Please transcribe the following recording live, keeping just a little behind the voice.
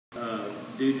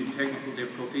due to technical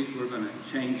difficulties, we're going to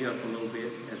change up a little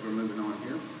bit as we're moving on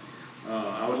here.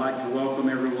 I would like to welcome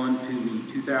everyone to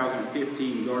the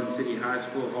 2015 Garden City High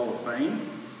School Hall of Fame.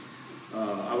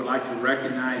 I would like to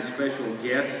recognize special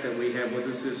guests that we have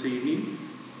with us this evening.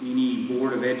 Any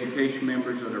Board of Education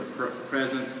members that are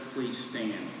present, please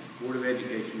stand. Board of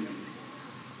Education members.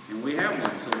 And we have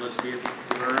one, so let's give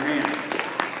her a hand.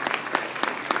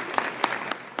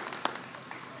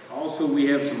 Also, we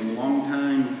have some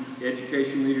longtime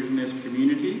education leaders in this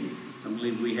community. I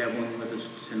believe we have one with us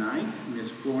tonight, Ms.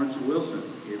 Florence Wilson.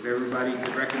 If everybody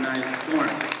could recognize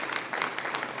Florence.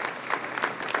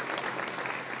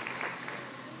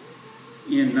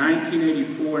 In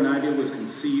 1984, an idea was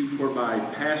conceived whereby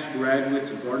past graduates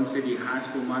of Garden City High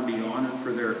School might be honored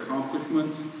for their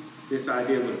accomplishments. This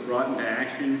idea was brought into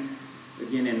action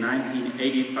again in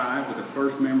 1985, with the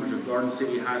first members of Garden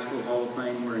City High School Hall of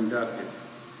Fame were inducted.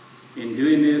 In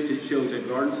doing this, it shows that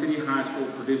Garden City High School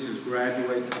produces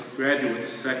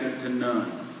graduates second to none.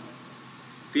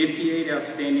 58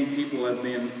 outstanding people have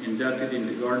been inducted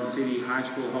into Garden City High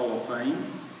School Hall of Fame.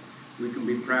 We can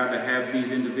be proud to have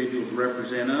these individuals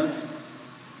represent us.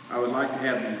 I would like to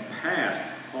have the past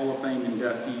Hall of Fame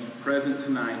inductees present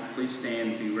tonight. Please stand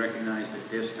and be recognized at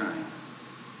this time.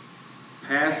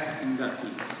 Past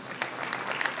inductees.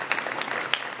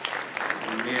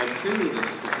 And we have two of us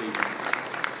this evening.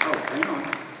 Oh, hang on.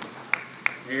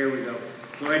 There we go.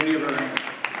 Go ahead and give her a hand.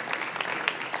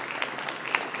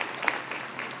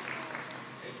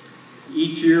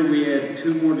 Each year we add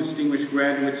 2 more distinguished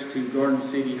graduates to Garden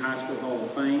City High School Hall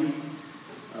of Fame.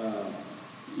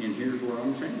 And here's where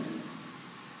I'm changing.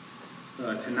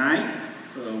 Tonight,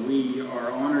 we are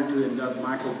honored to induct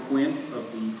Michael Quint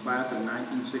of the class of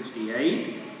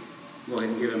 1968. Go ahead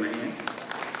and give him a hand.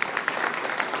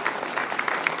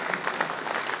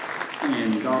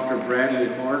 And Dr. Bradley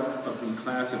Hart of the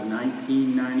class of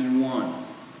 1991.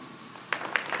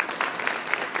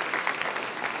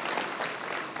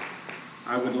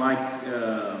 I would like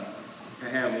to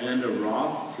have Linda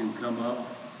Roth to come up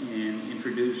and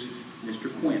introduce Mr.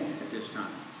 Quint at this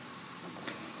time.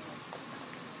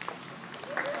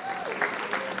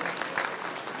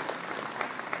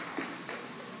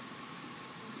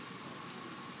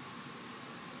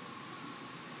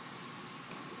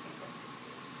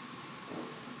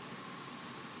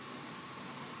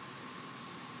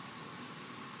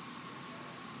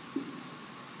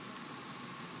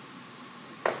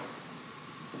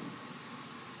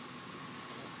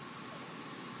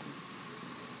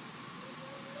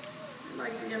 I'd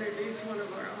like to introduce one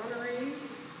of our honorees.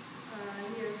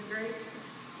 He is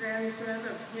great-grandson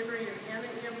of Henry and Anna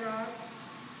Imroth,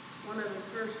 one of the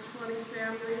first 20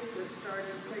 families that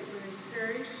started St. Mary's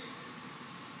Parish.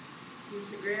 He's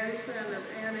the grandson of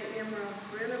Anna Imroth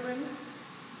Brenneman,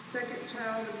 second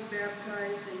child to be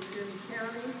baptized in Finney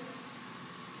County,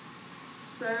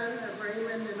 son of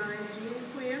Raymond and Jean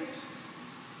Quint,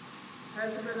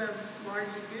 husband of Margie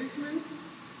Guzman,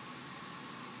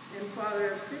 and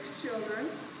father of 6 children,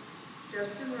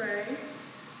 Justin Ray,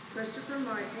 Christopher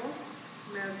Michael,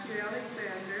 Matthew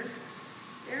Alexander,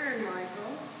 Aaron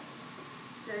Michael,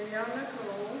 Danielle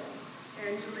Nicole,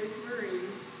 Angelique Marie,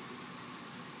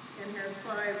 and has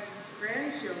 5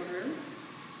 grandchildren,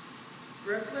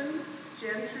 Brooklyn,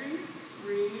 Gentry,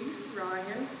 Reed,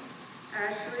 Ryan,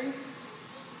 Ashley,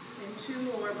 and 2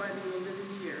 more by the end of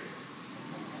the year.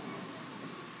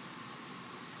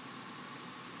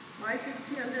 Mike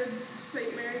attended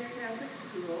St. Mary's Catholic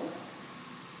School,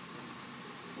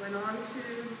 went on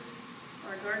to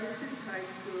our Garden City High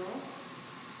School,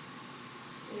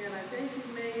 and I think he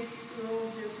made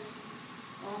school just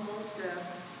almost a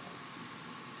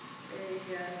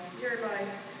your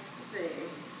life thing.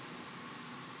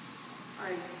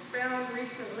 I found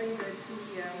recently that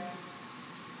he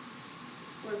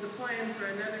was applying for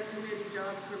another committee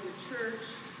job for the church,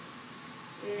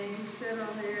 and he said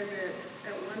on there that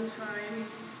at one time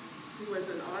he was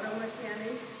an auto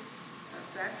mechanic,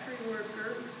 a factory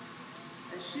worker,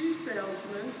 a shoe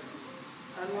salesman,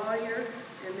 a lawyer,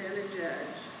 and then a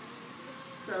judge.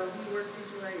 So he worked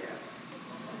his way up.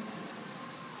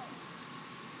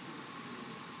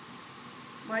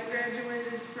 Mike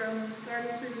graduated from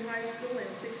Garden City High School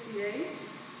in '68.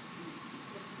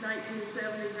 He's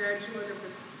 1970 graduate of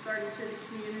the Garden City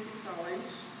Community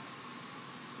College.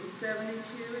 In '72,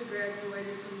 he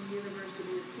graduated from the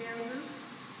University of Kansas.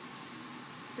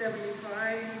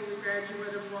 '75, he was a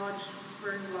graduate of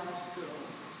Lodgeburg Law School.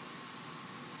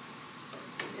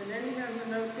 And then he has a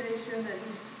notation that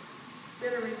he's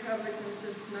been a Republican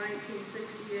since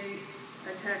 1968,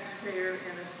 a taxpayer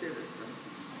and a citizen.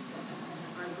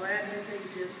 I'm glad he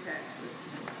pays his taxes.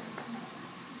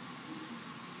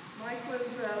 Mike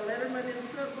was a letterman in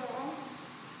football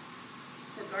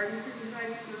for Garden City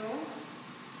High School,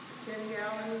 a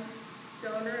 10-gallon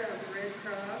donor of the Red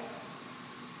Cross.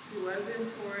 He was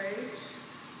in 4-H.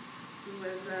 He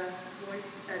was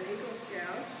an Eagle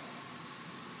Scout.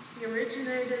 He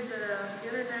originated the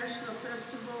International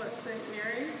Festival at St.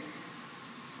 Mary's.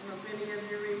 I don't know if any of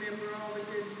you remember all the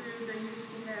good food they used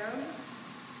to have.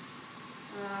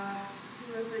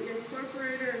 He was the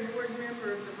incorporator and board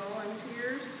member of the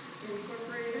Volunteers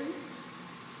Incorporated,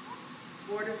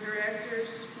 board of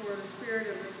directors for the Spirit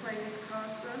of the Plains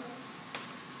Casa.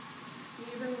 He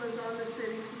even was on the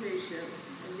city commission,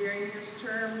 and during his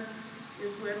term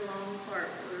is when Long Park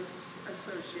was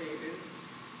associated.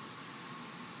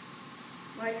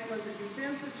 Mike was a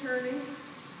defense attorney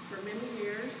for many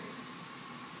years,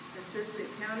 assistant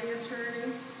county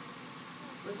attorney,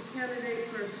 was a candidate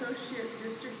for associate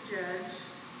district judge,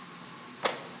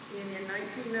 and in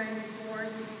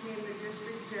 1994 he became the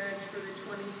district judge for the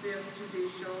 25th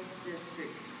Judicial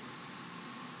District.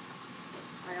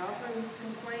 I often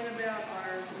complain about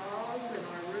our laws and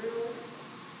our rules,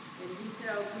 and he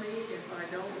tells me if I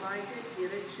don't like it,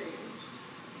 get it changed.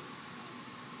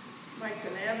 Mike's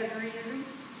an avid reader,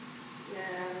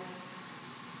 and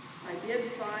I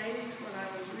did find when I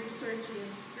was researching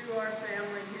through our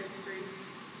family history,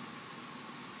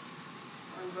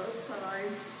 on both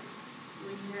sides,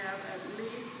 we have at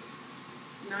least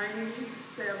 97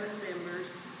 members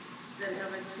that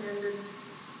have attended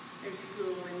a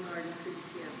school in Garden City,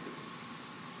 Kansas.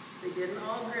 They didn't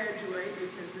all graduate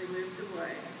because they moved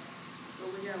away, but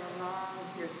we have a long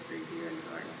history here in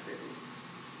Garden City.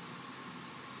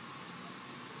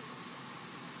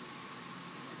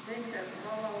 I think that's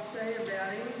all I'll say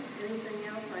about him. Anything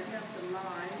else I have to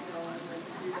lie, no, I'm going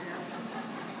to do that.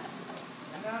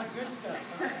 Not good stuff.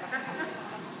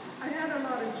 I had a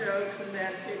lot of jokes and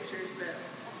bad pictures, but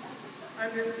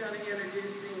I'm just going to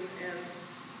introduce him as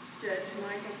Judge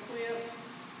Michael Quint,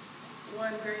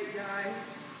 one great guy,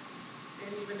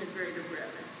 and even a greater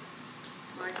brother.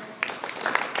 Michael?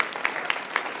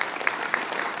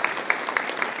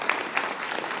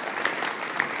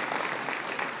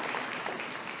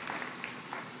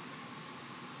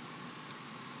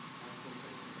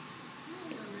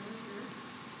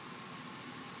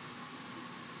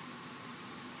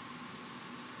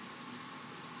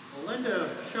 Linda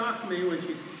shocked me when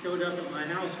she showed up at my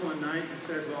house one night and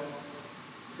said, well,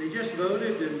 they just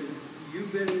voted and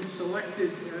you've been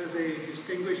selected as a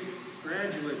distinguished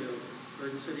graduate of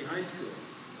Garden City High School.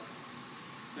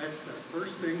 That's the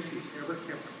first thing she's ever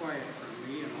kept quiet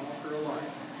from me in all her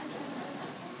life.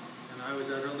 And I was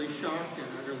utterly shocked and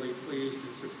utterly pleased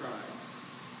and surprised.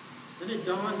 Then it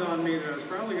dawned on me that I was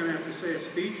probably going to have to say a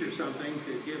speech or something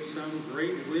to give some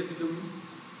great wisdom.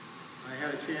 I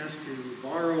had a chance to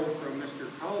borrow from Mr.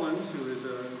 Collins, who is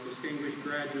a distinguished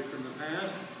graduate from the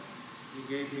past.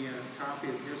 He gave me a copy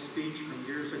of his speech from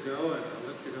years ago, and I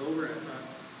looked it over and I thought,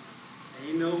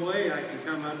 ain't no way I can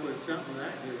come up with something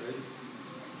that good.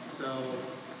 So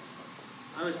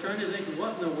I was trying to think,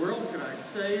 what in the world could I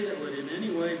say that would in any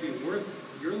way be worth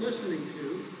your listening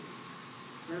to?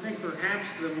 And I think perhaps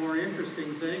the more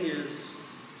interesting thing is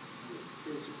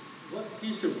what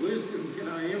piece of wisdom can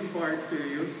I impart to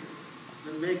you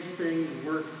that makes things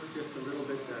work just a little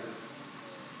bit better.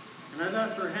 And I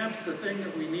thought perhaps the thing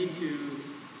that we need to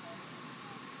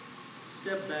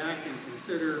step back and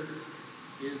consider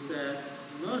is that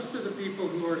most of the people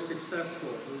who are successful,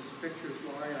 whose pictures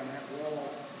lie on that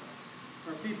wall,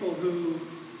 are people who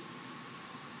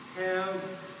have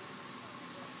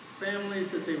families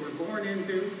that they were born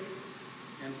into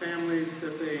and families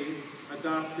that they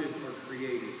adopted or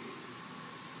created.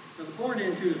 Now, the born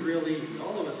into is real easy.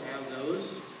 All of us have those.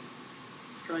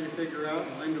 Just trying to figure out,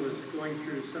 and Linda was going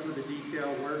through some of the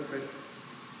detail work, but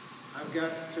I've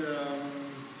got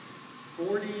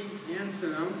 40 aunts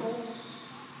and uncles,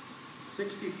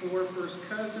 64 first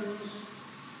cousins,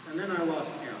 and then I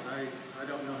lost count. I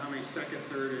don't know how many second,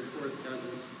 third, and fourth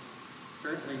cousins.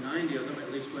 Apparently 90 of them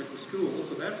at least went to school,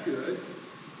 so that's good.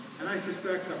 And I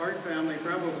suspect the Hart family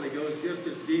probably goes just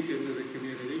as deep into the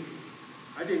community.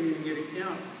 I didn't even get a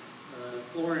count.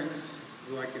 Florence,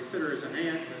 who I consider as an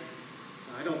aunt,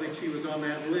 but I don't think she was on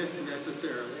that list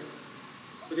necessarily.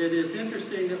 But it is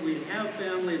interesting that we have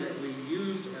family that we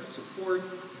use as support,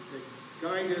 that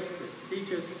guide us, that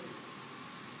teach us.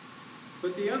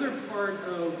 But the other part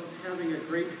of having a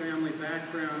great family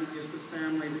background is the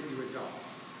family that you adopt.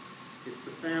 It's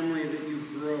the family that you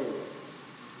grow.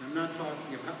 And I'm not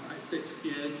talking about my 6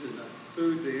 kids and the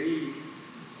food they eat.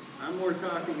 I'm more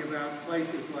talking about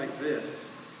places like this,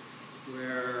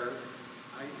 where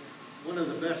one of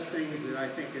the best things that I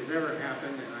think has ever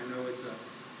happened, and I know it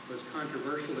was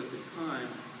controversial at the time,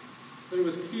 but it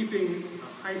was keeping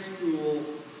a high school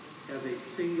as a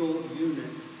single unit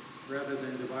rather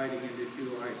than dividing into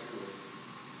two high schools.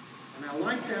 And I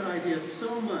like that idea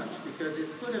so much because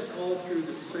it put us all through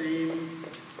the same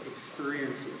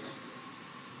experiences.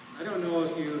 I don't know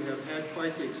if you have had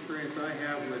quite the experience I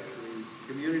have with the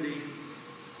community.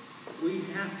 We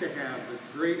have to have the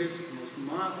greatest, most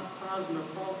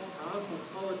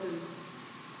cosmopolitan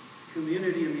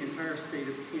community in the entire state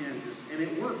of Kansas, and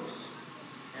it works.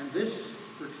 And this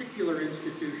particular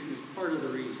institution is part of the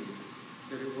reason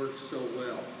that it works so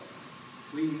well.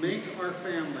 We make our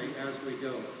family as we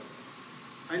go.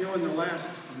 I know in the last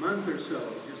month or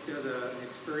so, just as an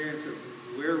experience of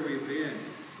where we've been,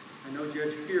 I know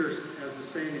Judge Pierce has the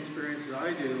same experience that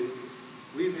I do.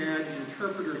 We've had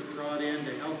interpreters brought in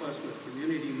to help us with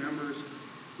community members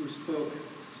who spoke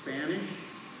Spanish,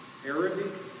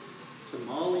 Arabic,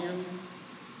 Somalian,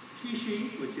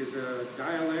 Kishi, which is a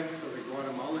dialect of the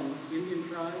Guatemalan Indian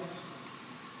tribes.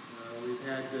 We've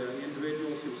had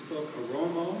individuals who spoke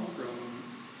Oromo from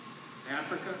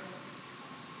Africa.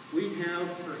 We have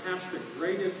perhaps the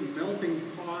greatest melting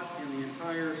pot in the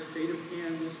entire state of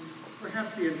Kansas,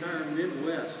 perhaps the entire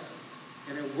Midwest.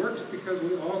 And it works because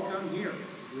we all come here.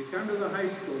 We come to the high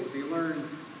school to learn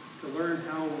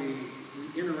how we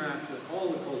interact with all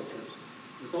the cultures,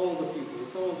 with all the people,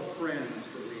 with all the friends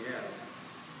that we have.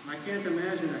 And I can't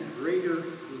imagine a greater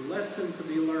lesson to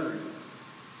be learned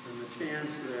than the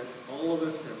chance that all of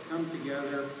us have come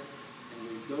together and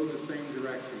we go the same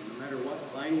direction, no matter what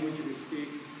language we speak,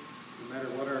 no matter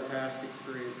what our past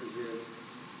experiences is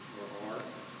or are.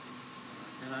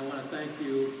 And I want to thank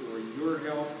you for your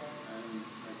help, and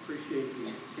I appreciate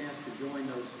the chance to join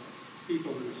those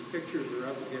people whose pictures are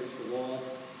up against the wall.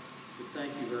 But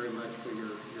thank you very much for your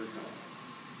help.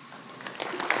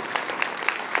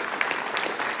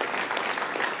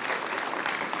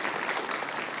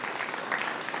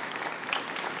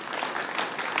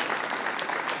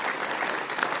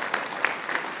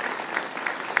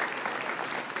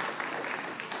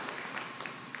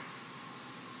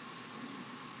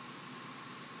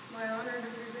 My honor to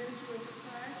present you with the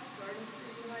plaque, Garden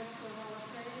City High School Hall of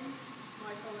Fame,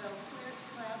 Michael L. Flint,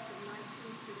 class of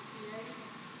 1968,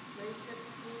 May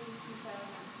 15,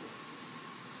 2015.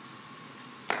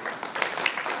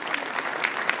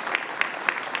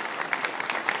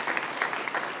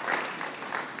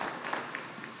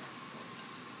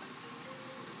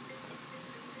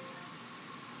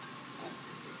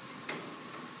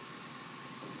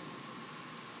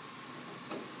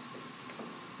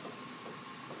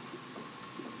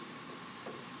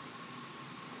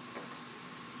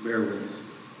 Bear with us.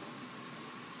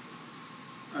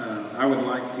 I would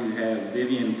like to have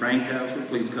Vivian Frankhauser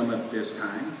please come up this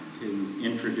time to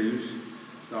introduce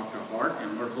Dr. Hart,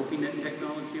 and we're hoping that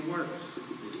technology works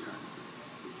this time.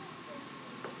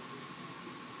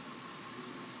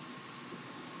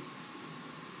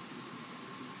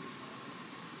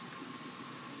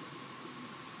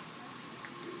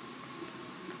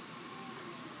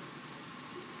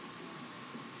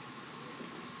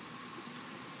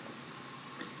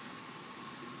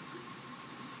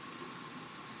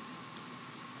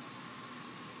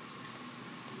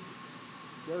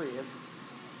 There he is.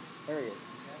 There he is.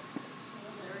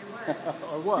 There he was.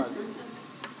 Or was. Just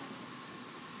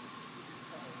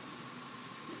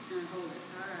gonna hold it,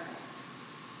 all right.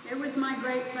 It was my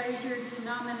great pleasure to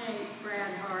nominate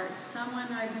Brad Hart, someone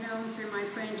I've known through my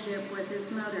friendship with his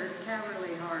mother,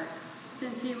 Caverly Hart,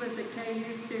 since he was a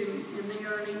KU student in the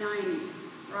early 90s,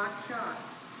 rock chalk.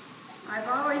 I've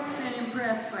always been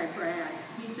impressed by Brad.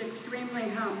 He's extremely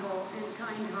humble and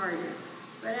kind-hearted.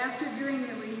 But after doing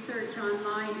the research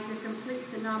online to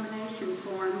complete the nomination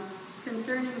form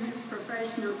concerning his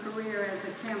professional career as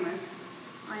a chemist,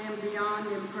 I am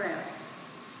beyond impressed.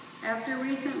 After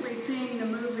recently seeing the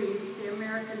movie, The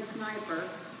American Sniper,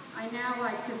 I now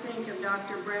like to think of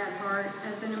Dr. Brad Hart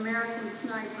as an American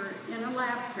sniper in a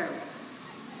lab coat,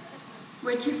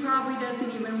 which he probably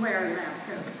doesn't even wear a lab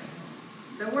coat.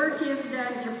 The work he has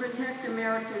done to protect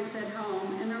Americans at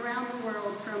home and around the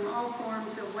world from all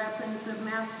forms of weapons of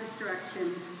mass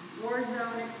destruction, war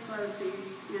zone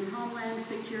explosives, and homeland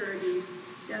security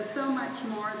does so much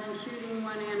more than shooting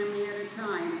one enemy at a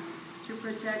time to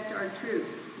protect our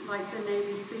troops, like the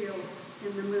Navy SEAL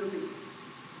in the movie.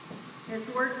 His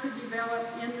work to develop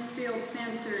in-the-field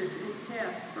sensors and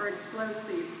tests for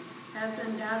explosives has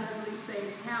undoubtedly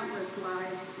saved countless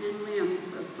lives and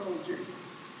limbs of soldiers.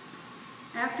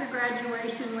 After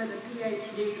graduation with a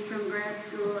PhD from grad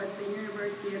school at the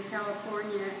University of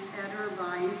California at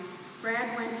Irvine,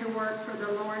 Brad went to work for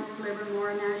the Lawrence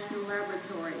Livermore National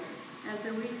Laboratory as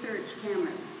a research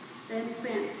chemist, then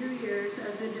spent 2 years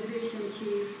as a division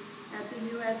chief at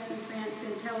the U.S. Defense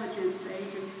Intelligence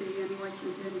Agency in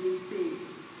Washington, D.C.,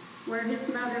 where his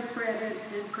mother fretted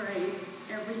and prayed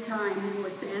every time he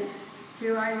was sent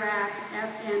to Iraq,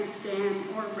 Afghanistan,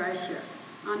 or Russia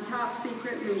on top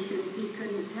secret missions he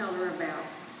couldn't tell her about.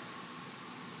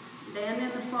 Then in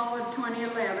the fall of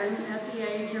 2011, at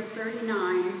the age of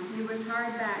 39, he was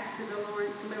hired back to the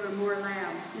Lawrence Livermore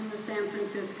Lab in the San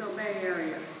Francisco Bay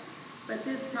Area, but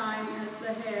this time as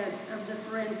the head of the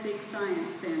Forensic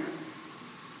Science Center.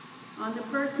 On the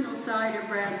personal side of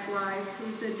Brad's life,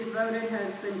 he's a devoted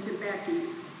husband to Becky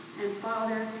and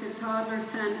father to toddler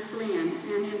son Flynn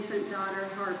and infant daughter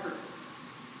Harper.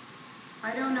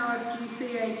 I don't know if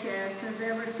GCHS has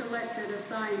ever selected a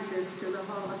scientist to the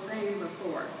Hall of Fame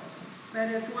before, but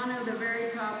as one of the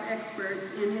very top experts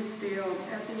in his field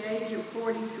at the age of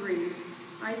 43,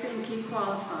 I think he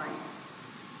qualifies.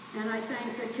 And I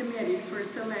thank the committee for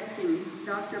selecting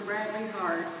Dr. Bradley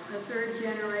Hart, a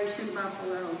third-generation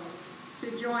Buffalo,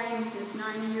 to join his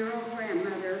 90-year-old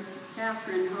grandmother,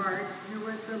 Catherine Hart, who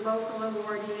was the local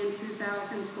awardee in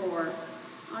 2004,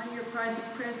 on your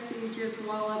prestigious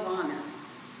Wall of Honor.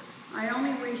 I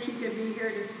only wish you could be here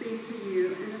to speak to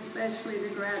you, and especially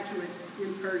the graduates,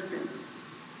 in person.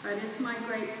 But it's my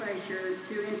great pleasure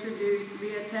to introduce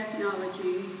via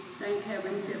technology, thank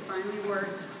heavens it finally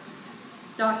worked,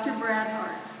 Dr. Brad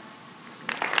Hart.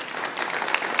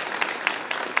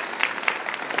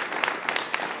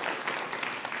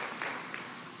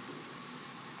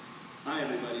 Hi,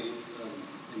 everybody,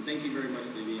 and thank you very much,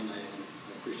 Vivian. I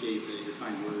appreciate your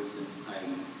kind words, and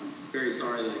I'm very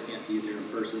sorry that I can't be there in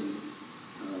person.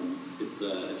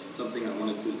 It's something I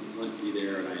wanted to be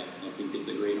there, and I think it's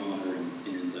a great honor,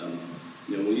 and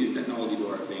you know, we'll use technology to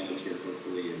our advantage here,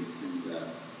 hopefully, and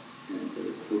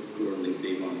the quarterly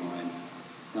stays online.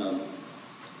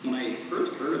 When I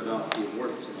first heard about the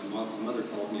award, so my mother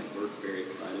called me at work very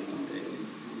excited one day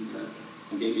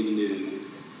and gave me the news,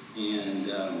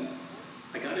 and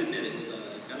I gotta admit it was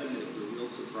a real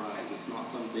surprise. It's not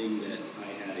something that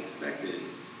I had expected.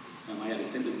 I had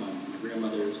attended my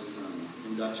grandmother's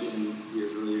induction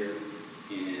years earlier,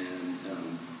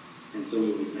 and so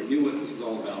I knew what this was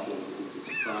all about. It was a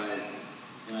surprise,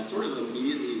 and I sort of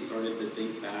immediately started to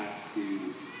think back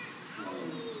to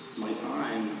my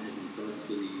time in Garden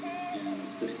City,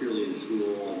 and particularly in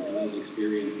school and those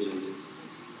experiences,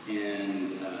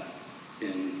 and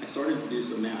I started to do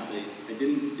some math. I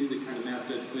didn't do the kind of math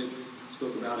that Quint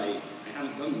spoke about. I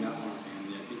haven't done the math on our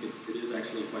family. I think it is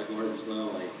actually quite large as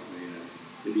well.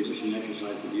 Maybe there's some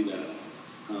exercise to do that.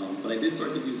 But I did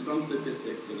start to do some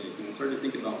statistics, and I started to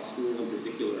think about school in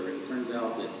particular. And it turns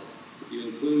out that if you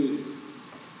include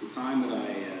the time that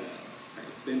I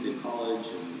spent in college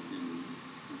and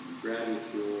graduate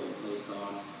school and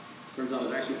postdocs, it turns out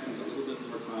I've actually spent a little bit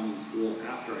more time in school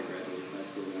after I graduated high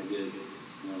school than I did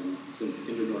since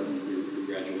kindergarten through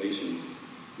graduation.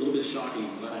 A little bit shocking.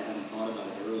 I'm glad I hadn't thought about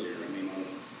it earlier. I may not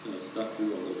have stuck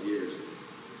through all those years.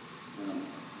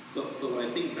 But when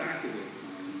I think back to those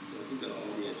times, I think about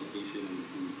all the education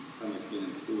and time I spent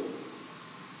in school,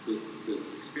 the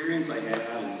experience I had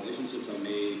and relationships I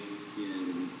made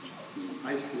in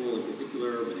high school in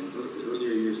particular, but in the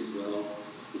earlier years as well,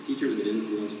 the teachers that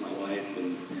influenced my life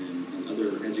and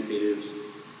other educators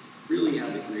really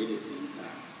had the greatest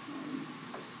impact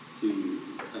to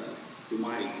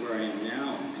where I am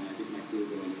now, and I think my career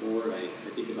going forward. I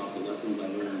think about the lessons I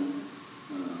learned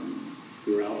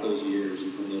throughout those years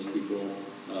and from those people,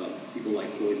 people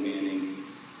like Floyd Manning,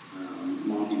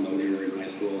 Monty Mosier in high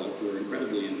school, were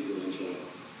incredibly influential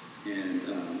and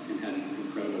had an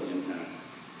incredible impact.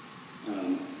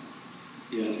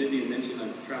 As Vivian mentioned,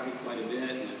 I've traveled quite a bit,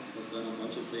 and I've done a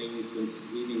bunch of things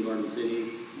since leaving Garden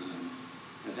City.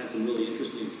 I've had some really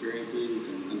interesting experiences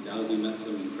and undoubtedly met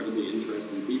some incredibly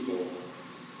interesting people.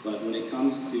 But when it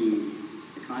comes to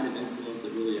the kind of influence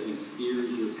that really, I think, steers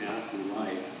your path through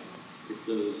life, it's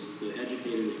the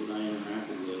educators that I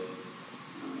interacted with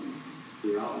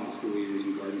throughout my school years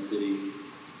in Garden City,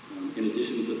 in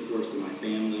addition to, of course, to my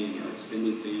family and our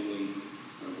extended family,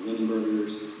 the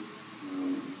Lindenbergers,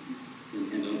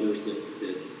 and others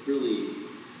that really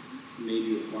made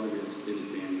you a part of your extended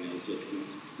family, as Judge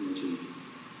mentioned,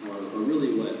 are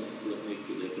really what makes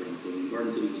the difference. And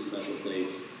Garden City is a special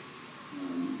place.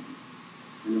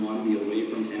 I know I'm going to be away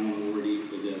from town already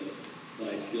for this, but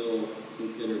I still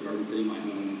consider Garden City my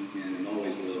home, and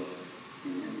always will.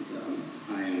 And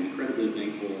I am incredibly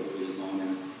thankful for this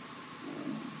honor.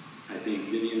 I thank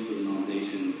Vivian for the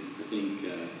nomination. I thank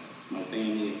my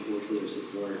family, of course, for their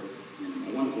support, and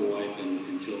my wonderful wife,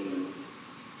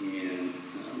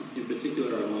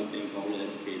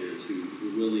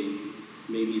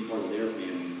 made me part of their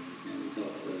families and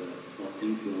helped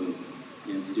influence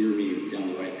and steer me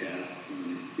down the right path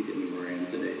to get me where I am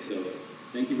today. So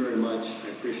thank you very much. I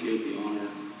appreciate the honor,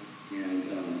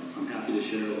 and I'm happy to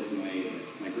share with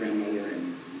my grandmother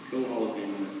and co-Hall of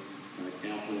Famer,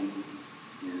 Catherine,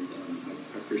 and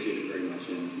I appreciate it very much,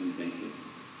 and thank you.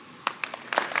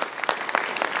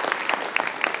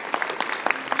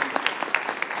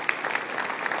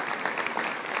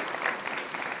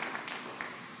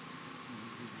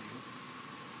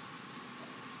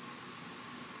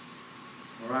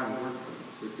 All right,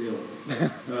 good deal.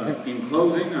 In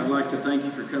closing, I'd like to thank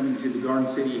you for coming to the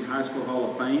Garden City High School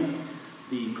Hall of Fame.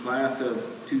 The class of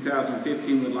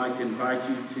 2015 would like to invite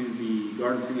you to the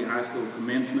Garden City High School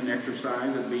commencement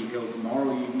exercise that will be held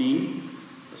tomorrow evening,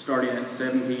 starting at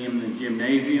 7 p.m. in the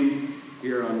gymnasium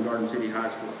here on Garden City High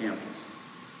School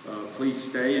campus. Please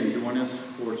stay and join us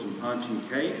for some punch and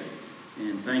cake.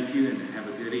 And thank you, and have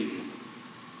a good evening.